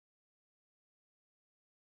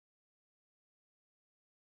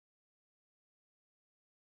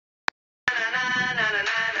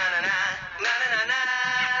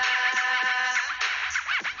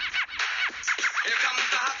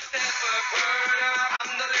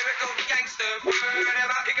I'm the lyrical gangster. Word am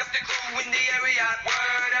I? Pick up the crew in the area.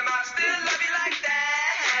 Word am I? Still love you like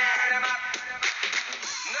that. Word am I?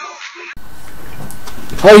 No.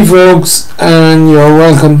 Hi folks, and you're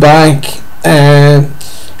welcome back.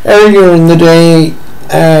 Earlier in the day,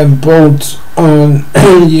 both on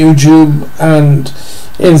YouTube and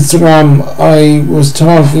Instagram, I was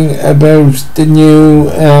talking about the new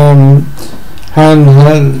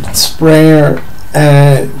handheld sprayer,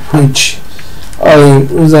 which I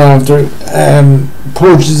was after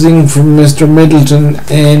purchasing from Mr. Middleton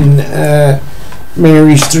in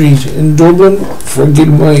Mary Street in Dublin. Forgive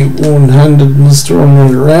my one-handedness throwing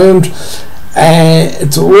it around.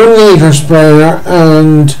 It's a 1 litre sprayer,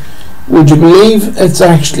 and would you believe it's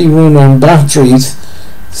actually run on batteries?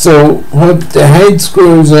 So what the head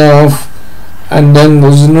screws off, and then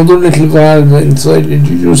there's another little valve inside it.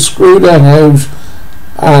 You just screw that out,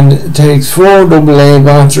 and it takes 4 AA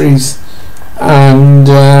batteries, and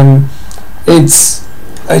it's,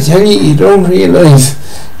 I tell you, you don't realise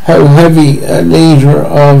how heavy a litre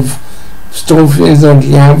of stuff is until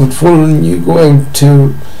you have it full and you go out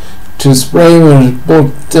to spray with it.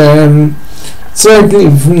 But certainly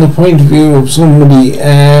from the point of view of somebody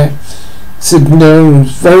sitting down,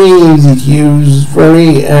 it's very easy to use,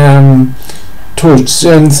 very touch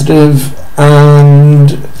sensitive, and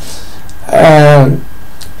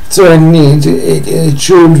certainly it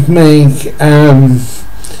should make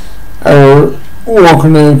our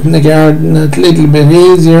walking out in the garden a little bit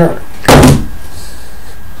easier.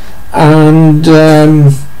 And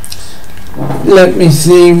let me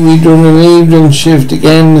see, we done an evening shift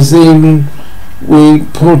again this evening. We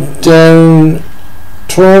put down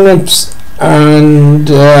turnips and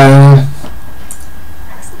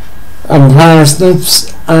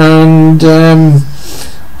parsnips, and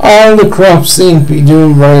all the crops seem to be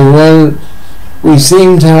doing very well. We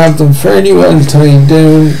seem to have them fairly well tied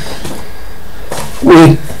down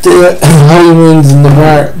with the high winds and the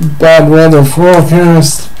bad weather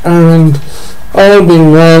forecast, and all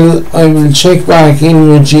being well, I will check back in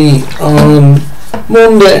with you on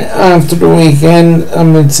Monday after the weekend,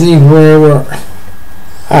 and we'll see where we're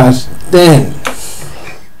at then.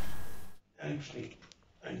 Actually,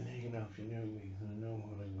 I'm taking off your new wings. I know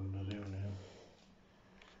what I'm going to do now.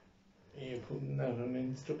 Are you putting that on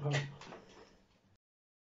Instagram?